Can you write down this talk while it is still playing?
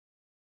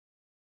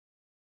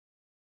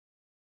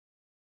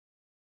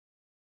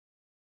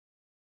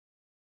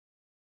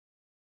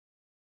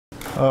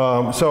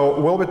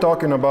So we'll be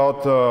talking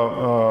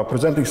about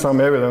presenting some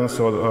evidence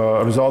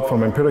or result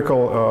from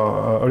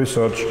empirical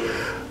research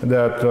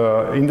that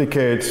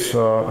indicates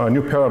a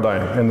new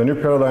paradigm, and the new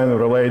paradigm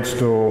relates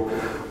to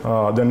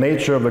the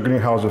nature of the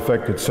greenhouse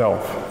effect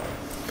itself.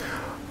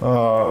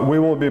 We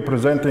will be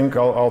presenting,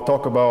 I'll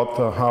talk about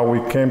how we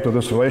came to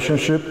this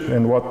relationship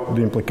and what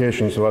the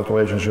implications of that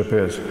relationship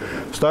is.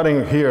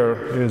 Starting here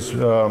is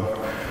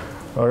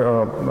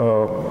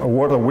a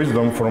word of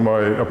wisdom from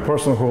a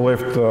person who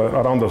lived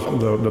around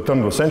the turn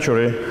of the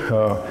century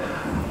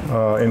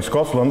in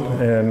Scotland,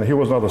 and he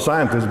was not a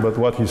scientist, but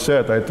what he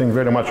said I think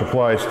very much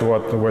applies to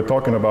what we're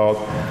talking about.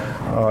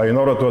 In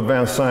order to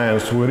advance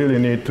science, we really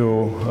need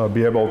to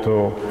be able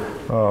to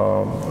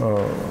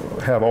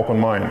have open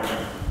mind.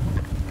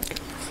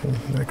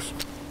 Next.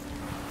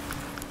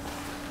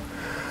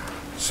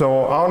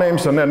 So our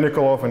names are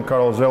Nikolov and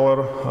Karl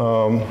Zeller.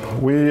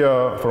 We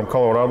are from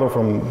Colorado,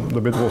 from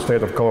the beautiful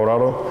state of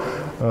Colorado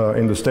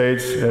in the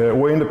States.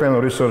 We're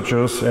independent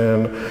researchers,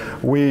 and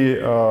we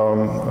do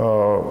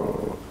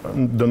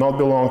not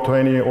belong to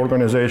any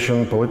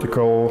organization,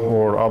 political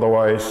or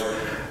otherwise.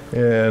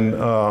 And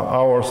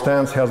our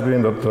stance has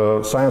been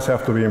that science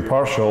has to be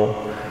impartial,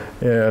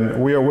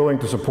 and we are willing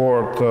to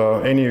support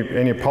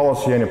any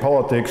policy, any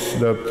politics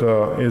that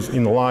is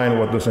in line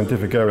with the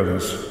scientific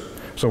evidence.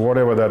 So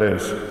whatever that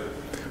is.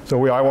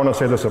 So I want to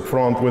say this up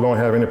front, we don't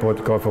have any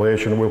political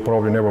affiliation. We'll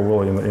probably never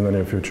will in the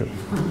near future.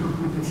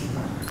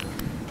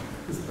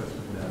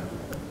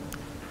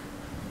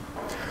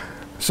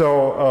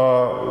 So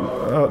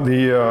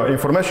the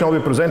information I'll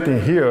be presenting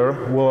here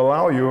will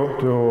allow you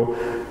to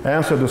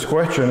answer this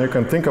question. You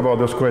can think about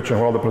this question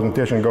while the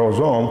presentation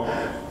goes on.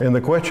 And the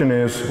question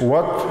is,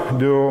 what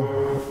do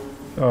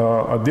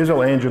a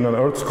diesel engine and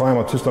Earth's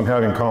climate system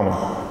have in common?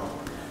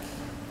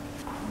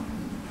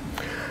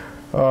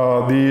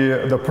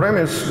 The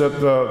premise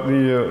that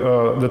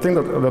the thing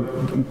that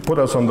put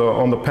us on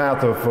the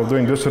path of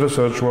doing this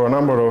research were a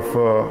number of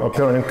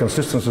apparent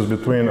inconsistencies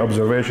between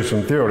observations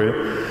and theory.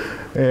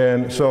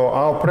 And so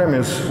our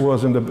premise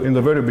was in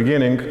the very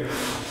beginning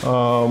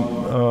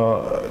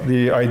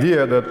the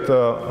idea that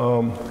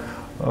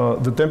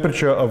the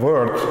temperature of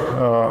Earth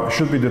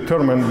should be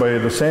determined by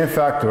the same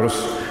factors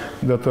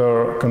that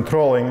are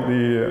controlling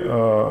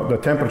the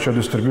temperature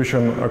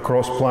distribution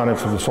across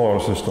planets of the solar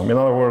system. In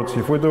other words,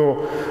 if we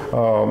do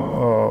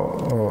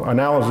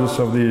analysis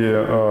of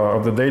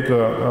the data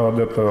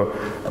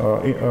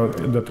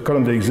that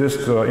currently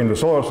exists in the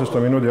solar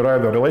system, and we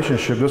derive a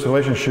relationship, this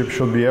relationship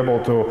should be able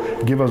to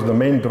give us the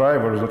main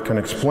drivers that can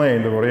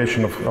explain the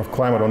variation of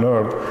climate on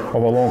Earth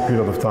over a long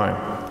period of time.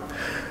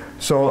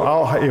 So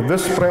if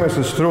this premise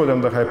is true,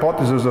 then the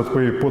hypothesis that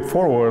we put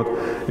forward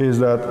is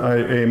that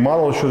a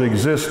model should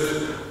exist,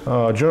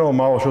 a general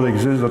model should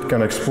exist that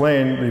can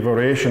explain the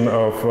variation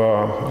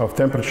of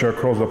temperature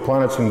across the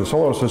planets in the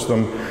solar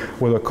system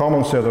with a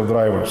common set of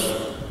drivers.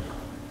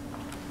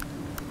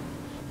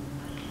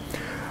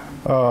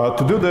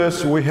 To do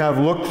this, we have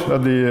looked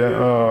at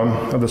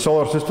the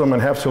solar system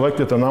and have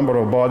selected a number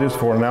of bodies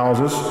for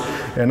analysis.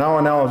 And our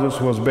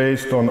analysis was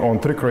based on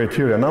three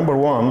criteria. Number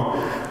one,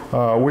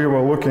 we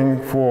were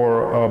looking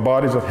for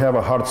bodies that have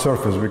a hard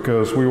surface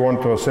because we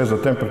want to assess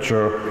the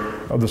temperature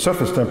of the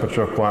surface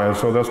temperature of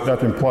planets. So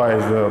that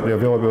implies the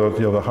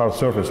availability of the hard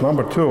surface.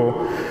 Number two,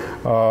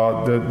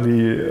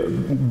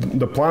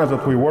 the planets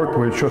that we worked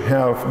with should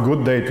have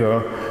good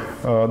data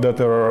that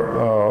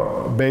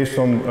are based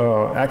on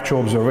actual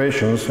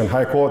observations and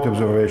high quality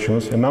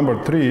observations. And number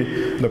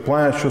three, the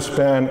planets should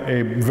span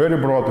a very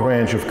broad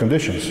range of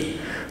conditions.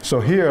 So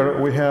here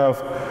we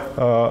have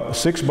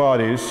 6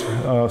 bodies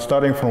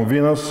starting from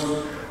Venus,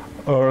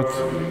 Earth,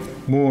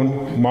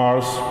 Moon,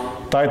 Mars,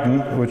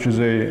 Titan, which is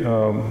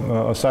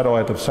a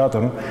satellite of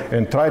Saturn,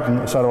 and Triton,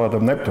 a satellite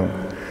of Neptune.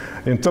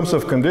 In terms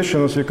of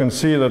conditions, you can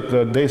see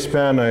that they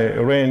span a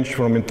range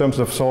from, in terms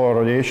of solar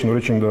radiation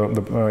reaching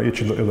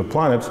each of the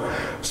planets,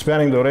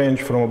 spanning the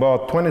range from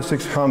about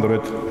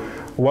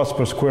 2,600 watts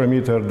per square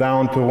meter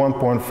down to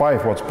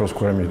 1.5 watts per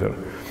square meter.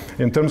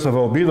 In terms of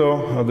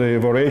albedo, the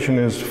variation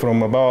is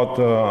from about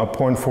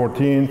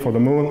 0.14 for the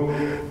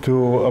Moon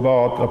to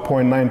about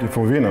 0.90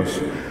 for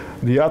Venus.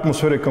 The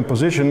atmospheric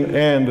composition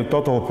and the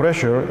total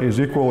pressure is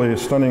equally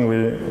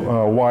stunningly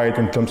wide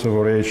in terms of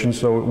variation.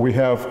 So we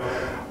have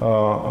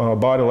a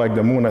body like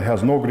the Moon that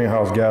has no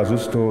greenhouse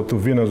gases to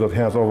Venus that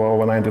has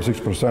over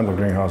 96% of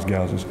greenhouse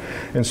gases,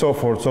 and so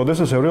forth. So this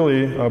is a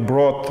really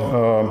broad,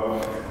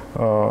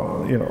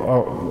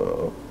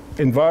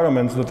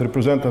 environments that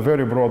represent a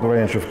very broad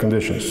range of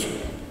conditions.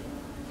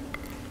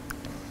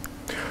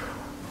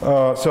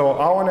 So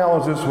our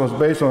analysis was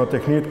based on a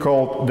technique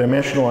called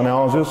dimensional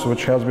analysis,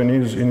 which has been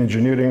used in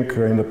engineering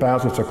in the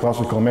past. It's a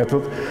classical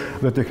method.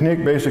 The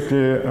technique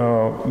basically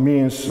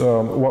means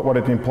what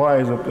it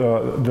implies that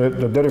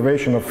the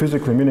derivation of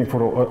physically meaningful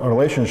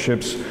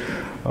relationships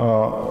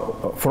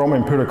from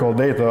empirical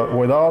data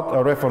without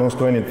a reference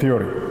to any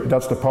theory.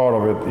 That's the power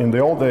of it. In the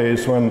old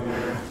days, when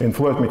in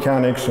fluid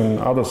mechanics and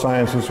other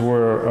sciences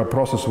where a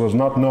process was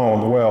not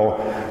known well,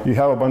 you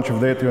have a bunch of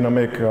data, you want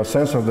to make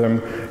sense of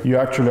them, you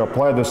actually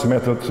apply this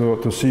method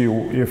to see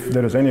if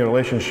there is any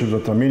relationships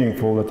that are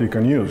meaningful that you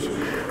can use.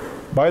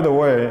 By the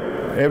way,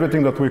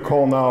 everything that we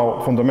call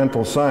now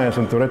fundamental science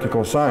and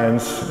theoretical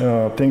science,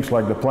 things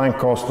like the Planck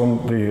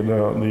constant,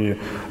 the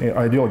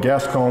ideal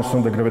gas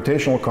constant, the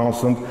gravitational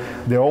constant,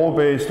 they're all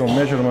based on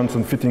measurements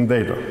and fitting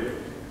data.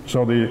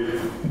 So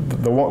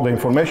the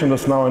information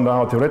that's now in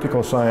our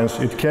theoretical science,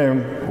 it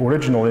came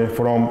originally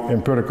from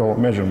empirical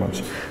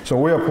measurements. So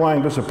we're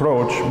applying this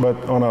approach, but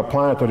on a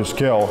planetary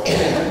scale,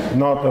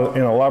 not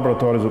in a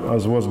laboratory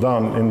as was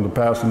done in the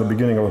past, in the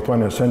beginning of the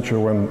 20th century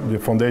when the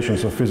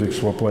foundations of physics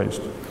were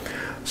placed.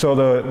 So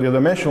the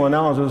dimensional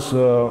analysis,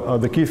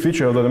 the key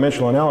feature of the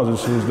dimensional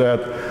analysis is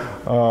that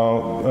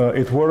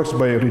it works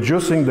by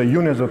reducing the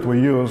units that we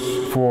use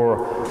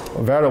for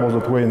variables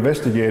that we're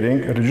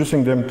investigating,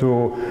 reducing them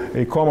to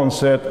a common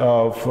set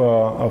of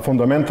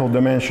fundamental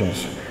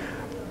dimensions.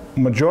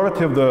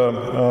 Majority of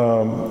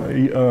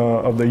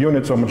the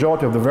units, or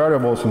majority of the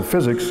variables in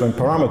physics and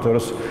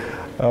parameters,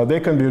 they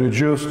can be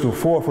reduced to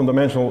 4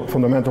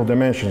 fundamental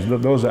dimensions.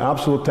 Those are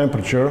absolute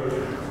temperature,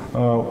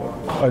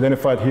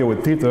 identified here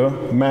with theta,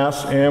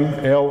 mass, m,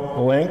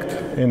 l, length,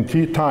 and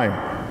t, time.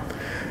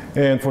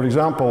 And for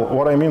example,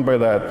 what I mean by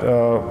that,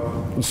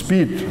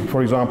 speed,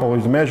 for example,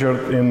 is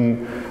measured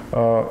in,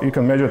 you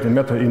can measure it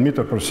in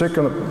meter per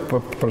second,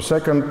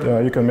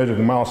 you can measure it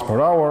in miles per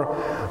hour,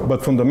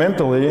 but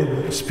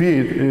fundamentally,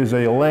 speed is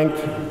a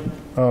length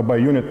by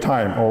unit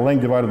time, or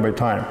length divided by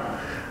time.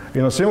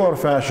 In a similar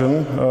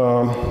fashion,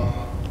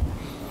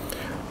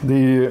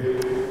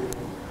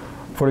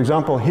 for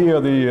example, here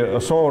the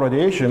solar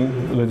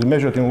radiation that is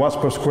measured in watts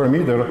per square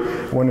meter,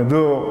 when you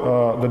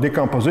do the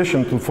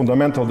decomposition to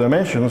fundamental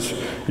dimensions,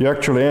 you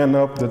actually end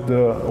up that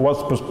the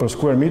watts per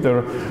square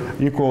meter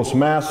equals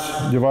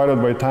mass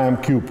divided by time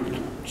cubed,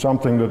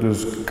 something that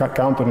is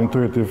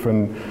counterintuitive,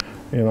 and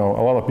a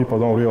lot of people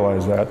don't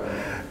realize that.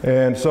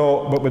 And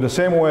so, but by the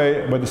same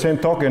way, by the same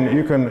token,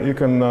 you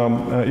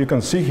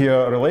can see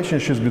here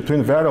relationships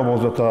between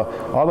variables that are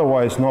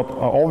otherwise not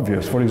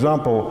obvious. For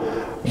example,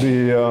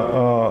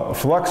 the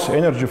flux,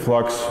 energy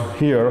flux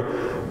here,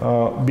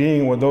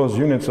 being with those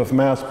units of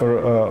mass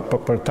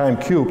per time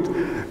cubed,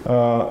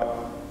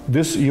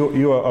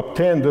 you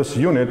obtain this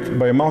unit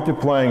by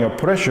multiplying a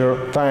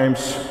pressure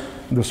times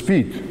the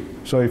speed.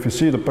 So if you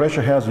see the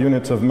pressure has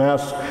units of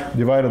mass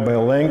divided by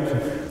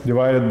length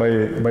divided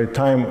by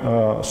time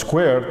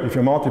squared, if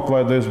you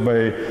multiply this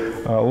by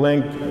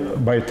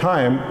length by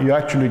time, you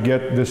actually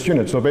get this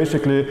unit. So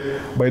basically,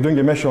 by doing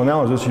dimensional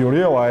analysis, you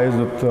realize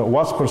that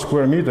watts per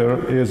square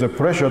meter is a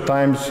pressure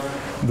times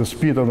the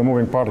speed of the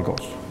moving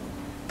particles.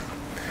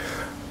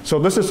 So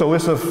this is a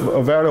list of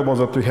variables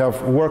that we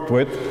have worked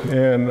with,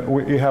 and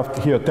you have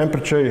here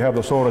temperature, you have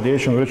the solar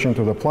radiation reaching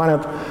to the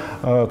planet,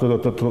 to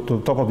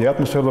the top of the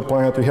atmosphere of the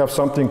planet. We have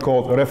something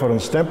called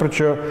reference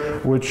temperature,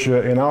 which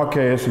in our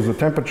case is the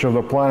temperature of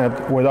the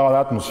planet without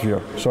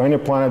atmosphere. So any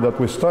planet that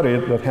we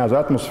studied that has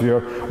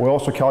atmosphere, we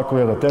also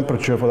calculate the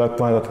temperature for that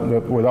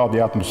planet without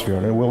the atmosphere,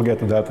 and we'll get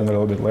to that in a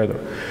little bit later.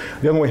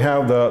 Then we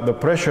have the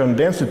pressure and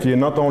density,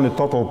 not only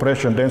total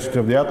pressure and density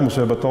of the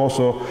atmosphere, but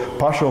also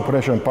partial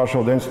pressure and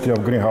partial density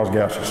of greenhouse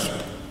gases.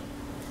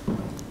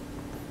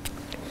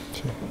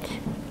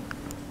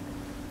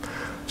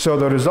 So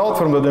the result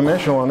from the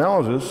dimensional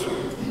analysis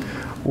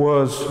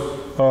was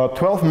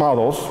 12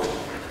 models.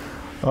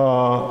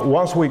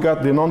 Once we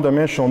got the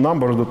non-dimensional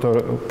numbers that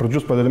are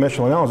produced by the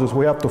dimensional analysis,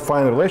 we have to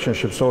find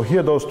relationships. So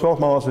here those 12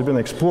 models have been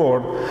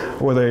explored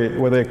with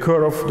a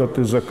curve that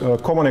is a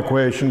common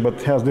equation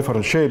but has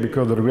different shape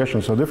because the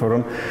regressions are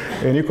different.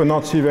 And you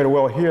cannot see very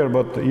well here,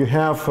 but you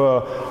have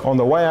on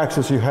the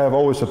y-axis you have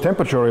always a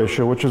temperature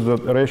ratio, which is the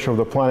ratio of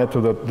the planet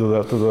to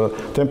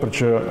the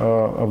temperature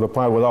of the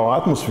planet without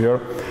atmosphere.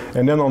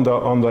 And then on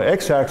the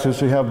x-axis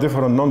you have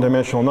different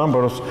non-dimensional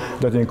numbers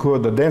that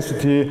include the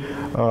density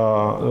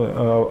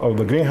of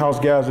the greenhouse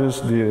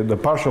gases, the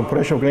partial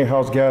pressure of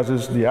greenhouse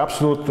gases, the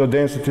absolute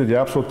density, the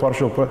absolute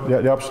pressure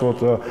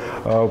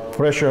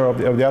of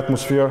the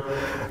atmosphere.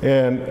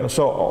 And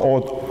so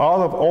out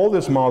of all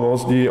these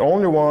models, the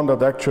only one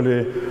that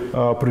actually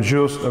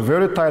produced a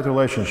very tight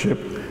relationship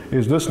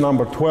is this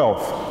number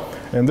 12.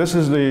 And this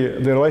is the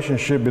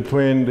relationship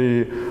between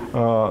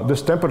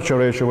this temperature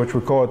ratio, which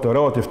we call it the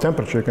relative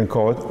temperature, you can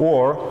call it,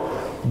 or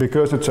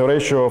because it's a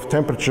ratio of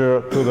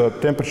temperature to the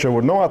temperature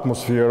with no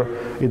atmosphere,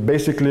 it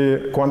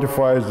basically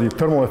quantifies the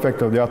thermal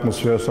effect of the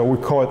atmosphere, so we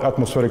call it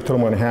atmospheric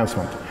thermal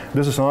enhancement.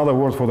 This is another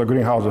word for the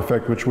greenhouse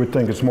effect, which we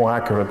think is more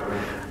accurate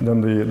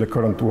than the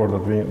current word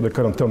the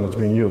current term that's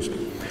being used.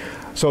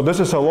 So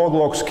this is a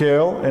log-log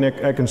scale, and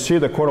I can see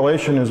the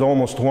correlation is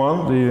almost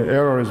 1. The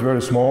error is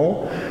very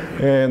small.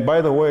 And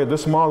by the way,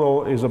 this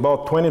model is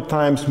about 20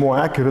 times more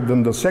accurate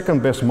than the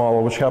second best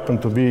model, which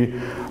happened to be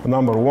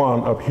number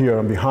 1 up here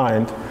and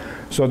behind.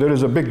 So there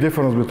is a big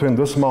difference between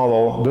this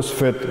model, this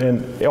fit,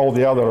 and all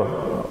the other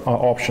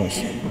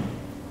options.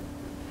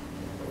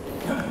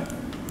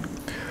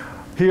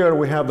 Here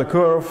we have the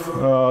curve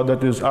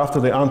that is after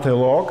the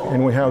anti-log,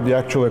 and we have the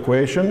actual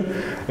equation.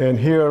 And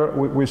here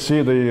we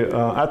see the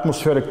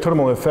atmospheric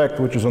thermal effect,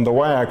 which is on the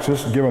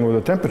y-axis, given with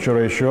the temperature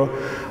ratio,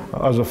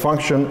 as a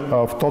function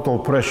of total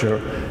pressure.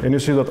 And you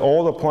see that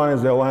all the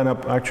planets, they line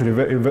up actually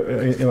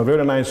in a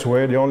very nice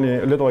way. The only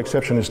little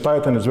exception is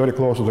Titan. It's very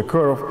close to the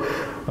curve,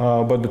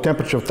 but the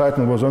temperature of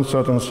Titan was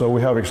uncertain, so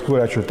we have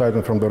excluded actually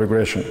Titan from the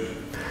regression.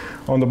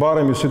 On the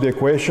bottom, you see the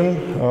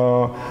equation.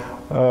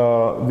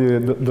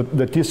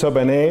 The T sub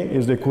Na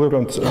is the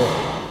equivalent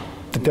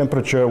to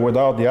temperature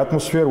without the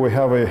atmosphere. We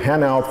have a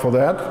handout for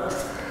that.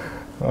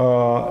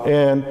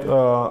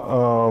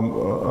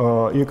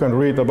 You can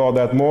read about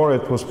that more.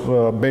 It was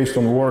based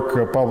on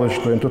work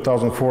published in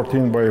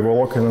 2014 by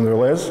Volokin and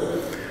Relez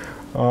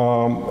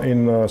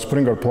in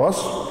Springer Plus.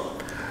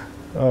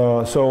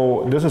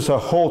 So this is a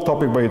whole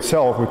topic by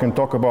itself. We can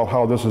talk about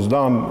how this is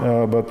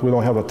done, but we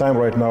don't have the time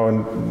right now,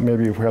 and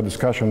maybe if we have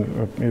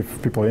discussion,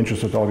 if people are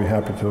interested, I'll be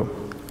happy to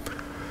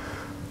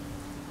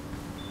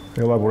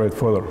elaborate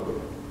further.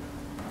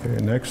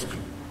 Okay, next.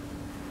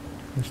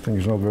 This thing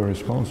is not very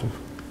responsive.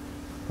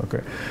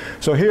 Okay,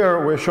 so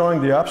here we're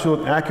showing the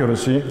absolute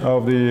accuracy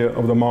of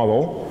the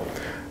model.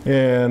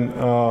 And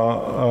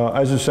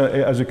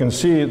as you can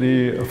see,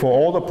 for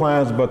all the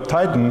planets but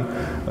Titan,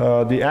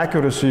 the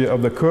accuracy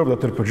of the curve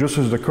that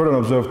reproduces the current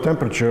observed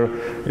temperature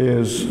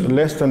is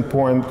less than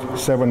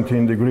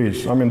 0.17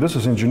 degrees. I mean, this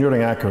is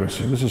engineering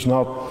accuracy. This is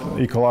not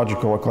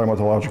ecological or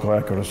climatological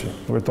accuracy.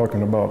 We're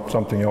talking about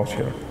something else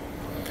here.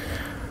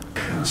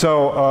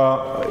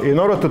 So in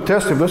order to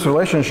test if this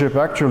relationship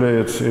actually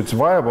it's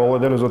viable,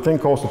 there is a thing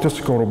called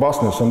statistical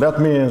robustness, and that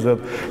means that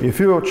if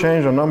you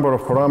change a number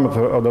of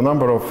parameters, or the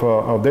number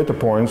of data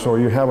points, or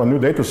you have a new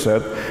data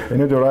set and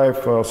you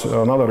derive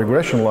another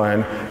regression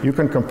line, you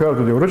can compare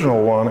to the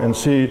original one and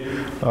see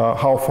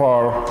how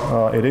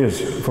far it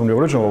is from the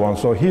original one.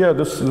 So here,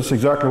 this is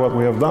exactly what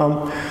we have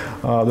done.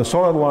 The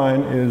solid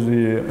line is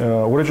the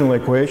original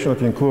equation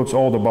that includes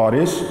all the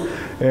bodies.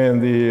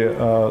 And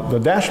the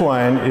dashed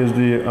line is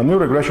the new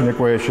regression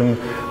equation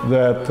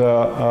that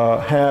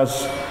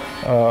has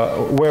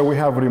where we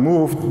have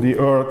removed the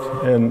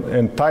Earth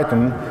and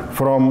Titan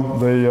from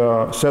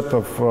the set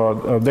of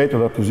data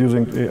that is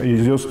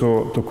used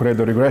to create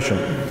the regression.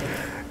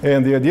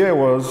 And the idea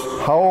was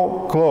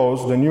how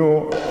close the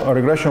new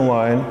regression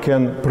line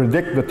can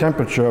predict the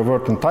temperature of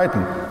Earth and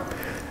Titan.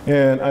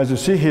 And as you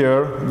see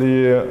here,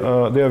 they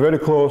are very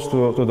close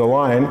to the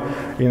line.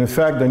 In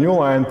fact, the new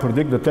line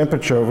predicts the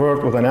temperature of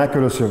Earth with an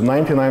accuracy of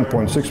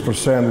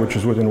 99.6%, which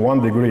is within 1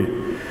 degree.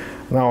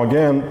 Now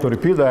again, to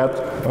repeat that,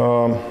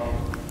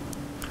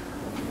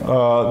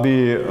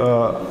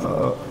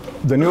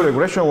 the new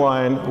regression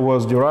line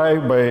was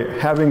derived by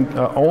having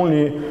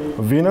only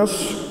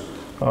Venus,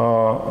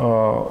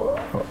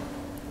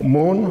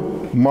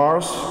 Moon,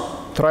 Mars,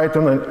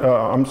 Triton, and,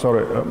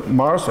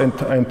 Mars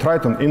and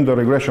Triton in the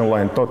regression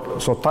line.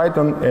 So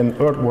Titan and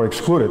Earth were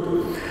excluded.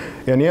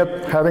 And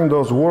yet, having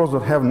those worlds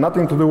that have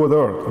nothing to do with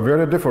Earth,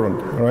 very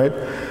different, right?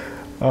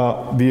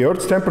 The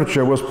Earth's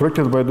temperature was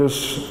predicted by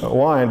this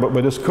line, but by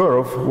this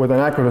curve, with an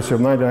accuracy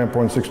of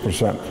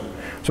 99.6%.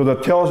 So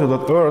that tells you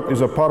that Earth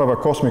is a part of a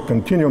cosmic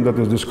continuum that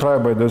is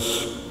described by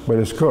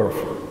this curve.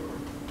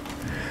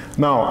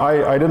 Now,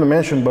 I didn't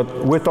mention,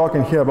 but we're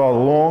talking here about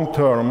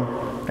long-term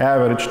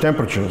average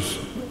temperatures.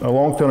 A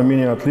long-term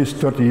meaning at least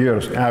 30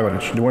 years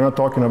average. We're not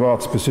talking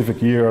about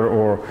specific year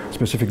or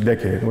specific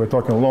decade. We're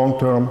talking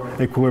long-term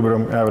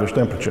equilibrium average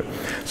temperature.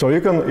 So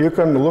you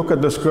can look at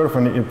this curve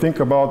and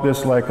think about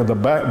this like the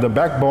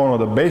backbone or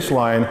the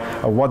baseline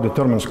of what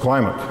determines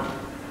climate.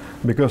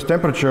 Because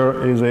temperature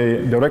has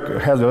a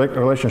direct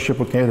relationship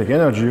with kinetic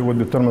energy, which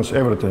determines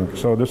everything.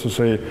 So this is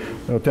a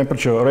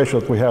temperature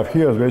ratio that we have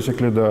here is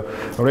basically the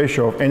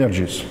ratio of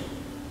energies.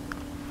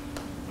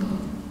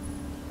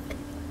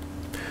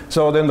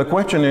 So then the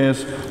question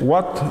is,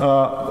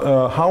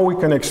 how we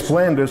can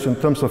explain this in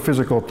terms of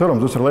physical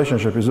terms, this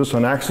relationship? Is this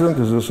an accident?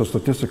 Is this a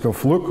statistical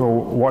fluke? Or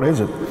what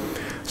is it?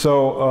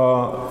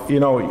 So, you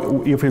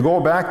know, if we go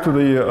back to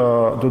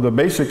the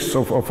basics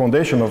of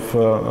foundation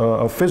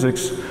of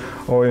physics,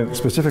 or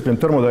specifically in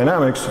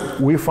thermodynamics,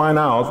 we find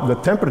out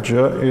that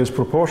temperature is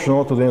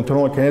proportional to the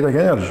internal kinetic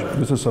energy.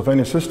 This is of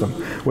any system.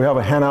 We have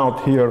a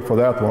handout here for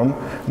that one.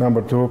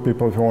 Number 2,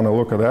 people, if you want to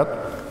look at that.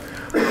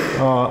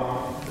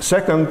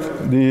 Second,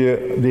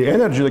 the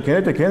energy, the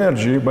kinetic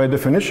energy, by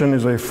definition,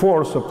 is a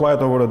force applied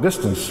over a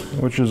distance,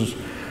 which is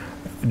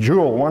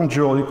joule. 1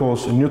 joule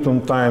equals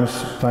Newton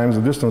times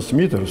the distance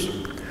meters.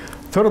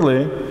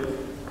 Thirdly,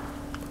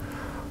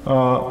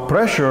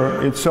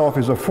 pressure itself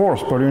is a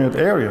force per unit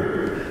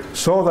area,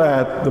 so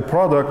that the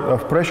product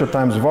of pressure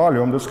times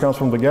volume, this comes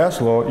from the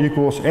gas law,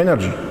 equals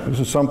energy. This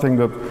is something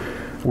that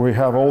we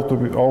have all to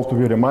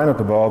be reminded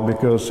about,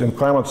 because in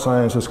climate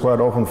science it's quite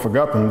often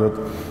forgotten that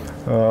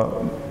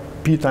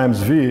P times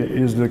V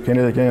is the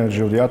kinetic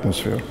energy of the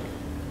atmosphere.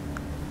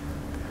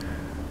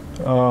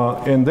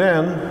 And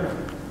then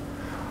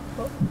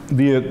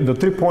the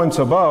 3 points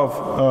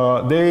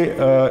above,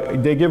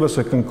 they give us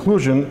a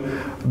conclusion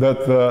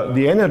that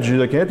the energy,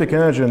 the kinetic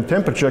energy and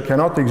temperature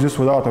cannot exist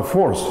without a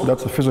force.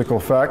 That's a physical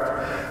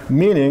fact,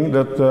 meaning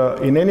that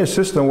in any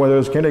system where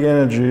there's kinetic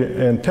energy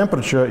and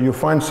temperature, you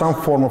find some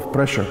form of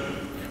pressure.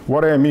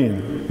 What do I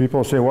mean?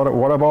 People say,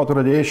 what about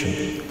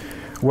radiation?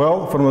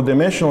 Well, from the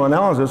dimensional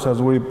analysis,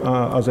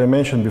 as I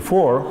mentioned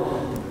before,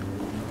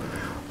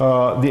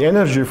 the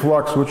energy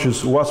flux, which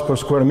is watts per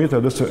square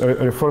meter, this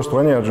refers to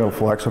any energy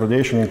flux,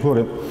 radiation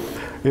included,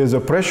 is the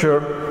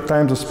pressure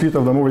times the speed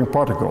of the moving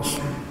particles.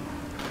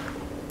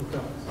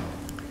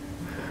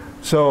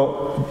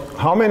 So,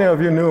 how many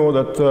of you knew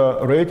that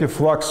radiative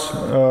flux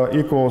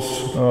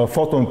equals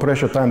photon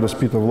pressure times the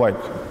speed of light?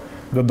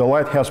 That the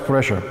light has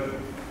pressure.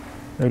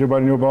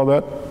 Everybody knew about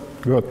that?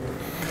 Good.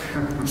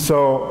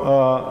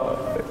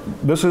 So,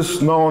 this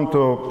is known to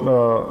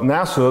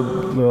NASA,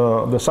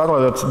 the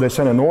satellite that they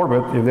send in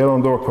orbit. If they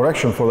don't do a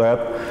correction for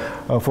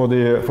that, for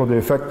the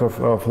effect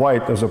of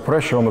light as a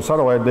pressure on the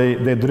satellite,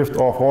 they drift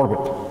off orbit.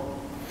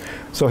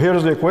 So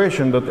here's the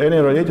equation that any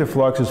radiative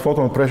flux is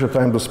photon pressure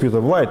times the speed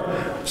of light.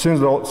 Since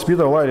the speed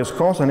of light is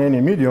constant in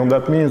any medium,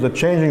 that means that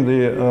changing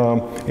the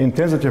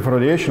intensity of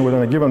radiation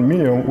within a given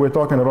medium, we're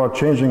talking about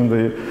changing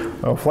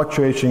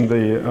fluctuating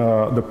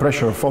the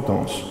pressure of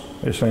photons,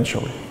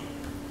 essentially.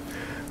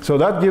 So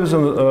that gives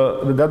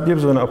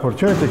an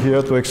opportunity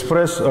here to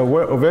express a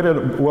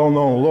very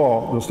well-known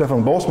law, the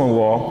Stefan Boltzmann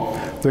law,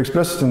 to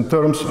express it in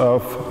terms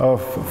of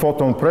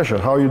photon pressure.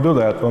 How you do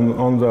that?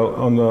 On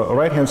the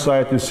right-hand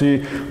side, you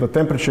see the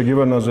temperature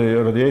given as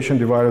a radiation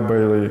divided by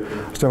the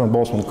Stefan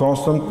Boltzmann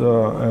constant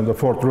and the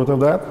fourth root of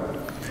that.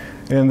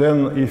 And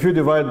then if you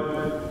divide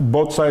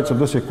both sides of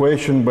this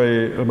equation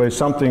by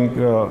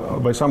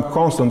some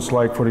constants,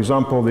 like for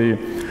example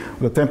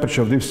the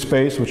temperature of this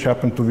space, which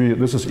happened to be,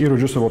 this is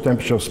irreducible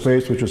temperature of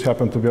space, which has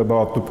happened to be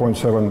about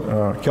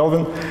 2.7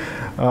 Kelvin.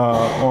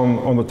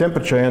 On the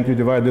temperature end, you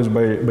divide this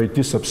by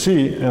T sub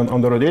C, and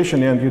on the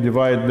radiation end, you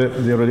divide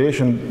the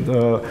radiation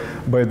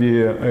by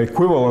the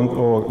equivalent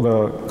or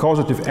the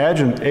causative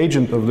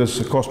agent of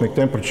this cosmic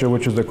temperature,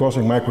 which is the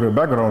cosmic microwave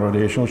background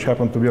radiation, which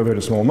happened to be a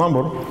very small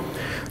number.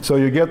 So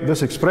you get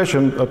this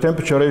expression, a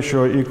temperature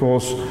ratio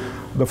equals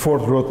the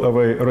fourth root of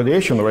a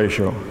radiation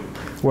ratio.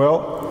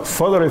 Well,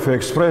 further, if you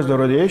express the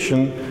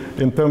radiation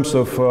in terms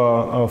of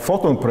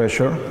photon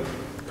pressure,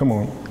 come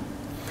on,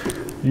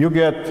 you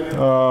get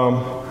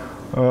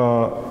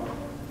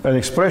an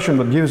expression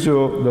that gives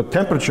you the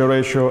temperature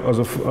ratio as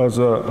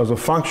a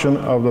function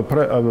of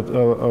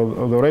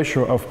the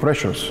ratio of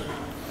pressures.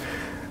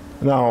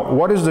 Now,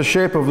 what is the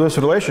shape of this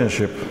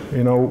relationship?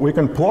 You know, we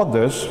can plot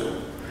this,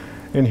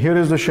 and here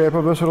is the shape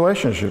of this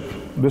relationship.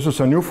 This is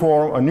a new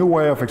form, a new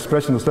way of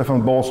expressing the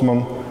Stefan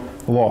Boltzmann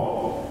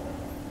law.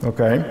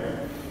 Okay,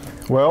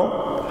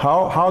 well,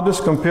 how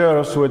this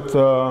compares with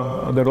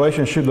the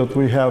relationship that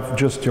we have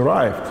just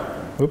derived?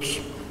 Oops,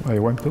 I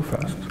went too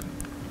fast.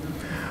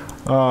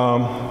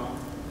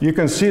 You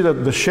can see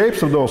that the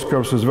shapes of those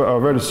curves are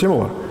very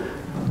similar.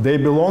 They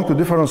belong to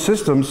different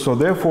systems, so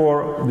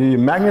therefore the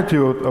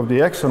magnitude of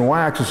the x and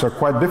y axis are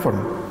quite different.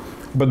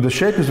 But the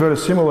shape is very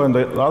similar, and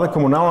the other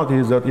commonality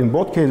is that in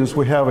both cases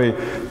we have a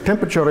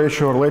temperature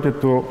ratio related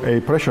to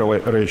a pressure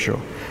ratio.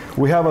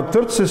 We have a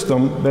third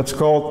system that's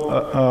called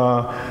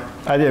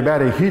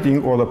adiabatic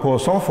heating, or the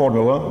Poisson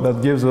formula,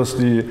 that gives us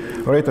the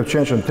rate of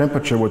change in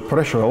temperature with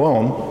pressure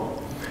alone.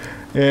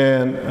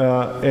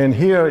 And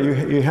here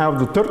you have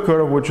the third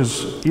curve, which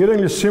is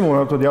eerily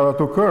similar to the other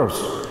two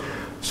curves.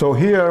 So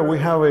here we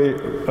have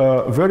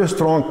a very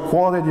strong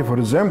qualitative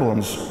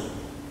resemblance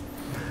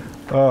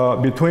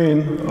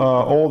between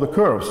all the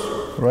curves,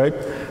 right?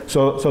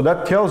 So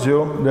that tells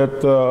you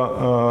that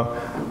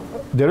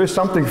there is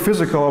something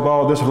physical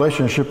about this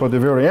relationship at the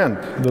very end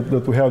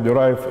that we have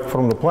derived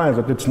from the plans,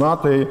 that it's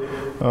not a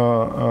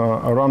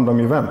random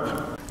event.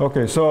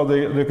 Okay, so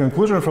the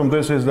conclusion from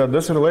this is that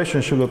this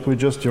relationship that we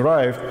just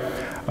derived,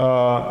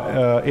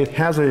 it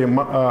has a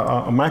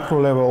macro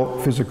level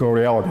physical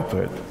reality to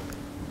it.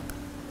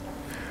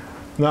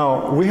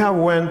 Now, we have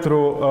went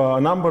through a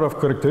number of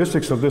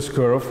characteristics of this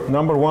curve.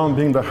 Number one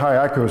being the high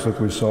accuracy that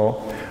we saw.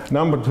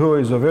 Number two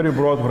is a very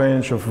broad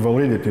range of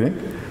validity.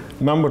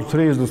 Number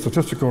three is the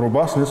statistical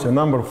robustness. And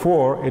number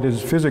four, it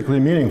is physically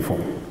meaningful.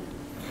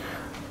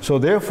 So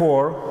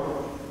therefore,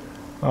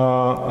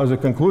 as a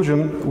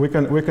conclusion, we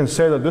can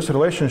say that this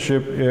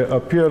relationship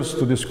appears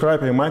to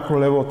describe a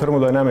micro-level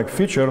thermodynamic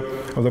feature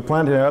of the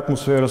planetary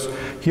atmospheres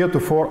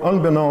heretofore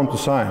unbeknown to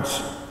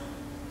science.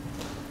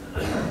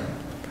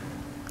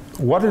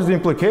 What is the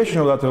implication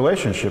of that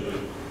relationship?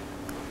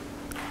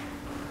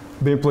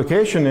 The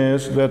implication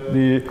is that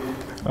the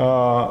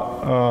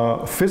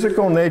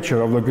physical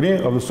nature of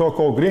the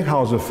so-called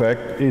greenhouse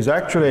effect is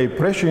actually a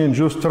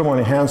pressure-induced thermal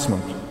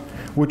enhancement,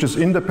 which is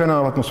independent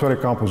of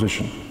atmospheric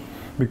composition.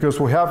 Because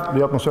we have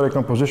the atmospheric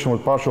composition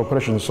with partial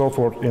pressure and so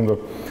forth in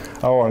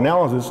our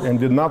analysis, and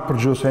did not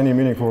produce any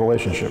meaningful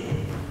relationship.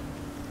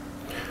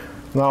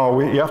 Now,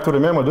 you have to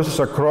remember, this is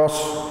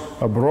across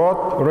a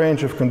broad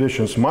range of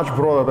conditions, much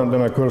broader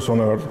than occurs on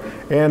Earth,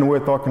 and we're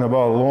talking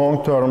about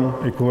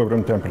long-term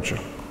equilibrium temperature.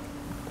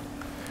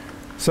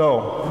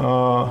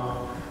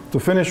 So, to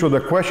finish with the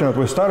question that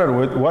we started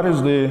with, what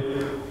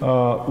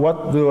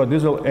do a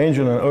diesel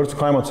engine and Earth's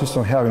climate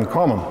system have in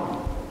common?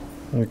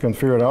 You can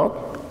figure it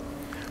out.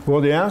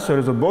 Well, the answer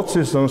is that both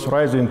systems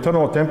rise the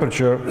internal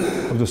temperature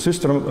of the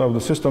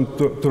system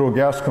through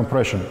gas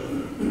compression.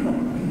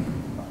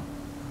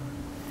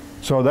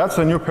 So that's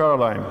a new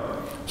paradigm.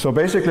 So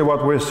basically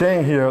what we're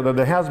saying here, that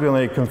there has been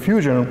a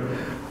confusion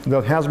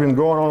that has been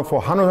going on for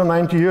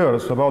 190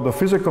 years about the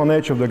physical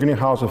nature of the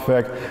greenhouse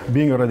effect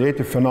being a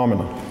radiative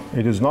phenomenon.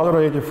 It is not a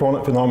radiative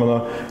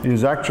phenomenon. It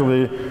is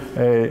actually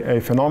a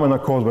phenomenon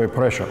caused by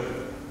pressure.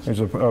 It's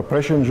a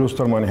pressure-induced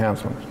thermal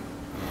enhancement.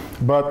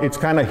 But it's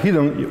kind of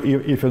hidden.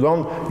 If you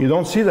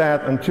don't see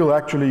that until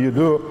actually you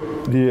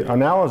do the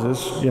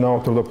analysis,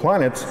 through the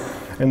planets.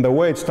 And the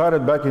way it started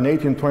back in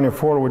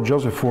 1824 with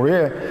Joseph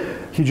Fourier,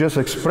 he just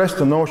expressed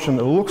the notion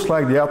it looks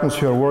like the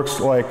atmosphere works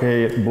like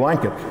a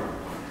blanket.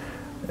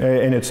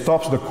 And it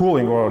stops the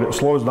cooling, or it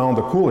slows down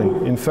the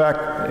cooling. In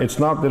fact, it's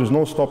not, there is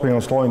no stopping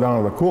or slowing down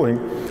of the cooling.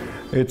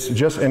 It's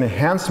just an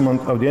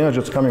enhancement of the energy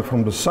that's coming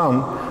from the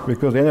sun,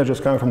 because the energy that's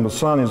coming from the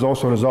sun is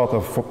also a result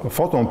of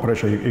photon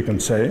pressure, you can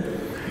say.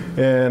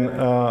 And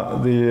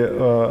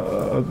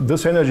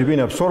this energy being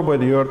absorbed by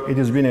the Earth, it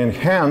is being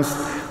enhanced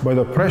by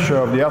the pressure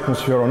of the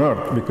atmosphere on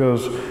Earth,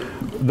 because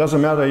it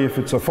doesn't matter if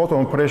it's a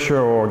photon pressure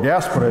or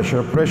gas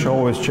pressure, pressure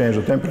always changes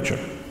the temperature.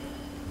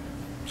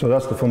 So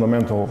that's the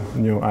fundamental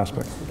new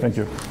aspect. Thank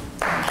you.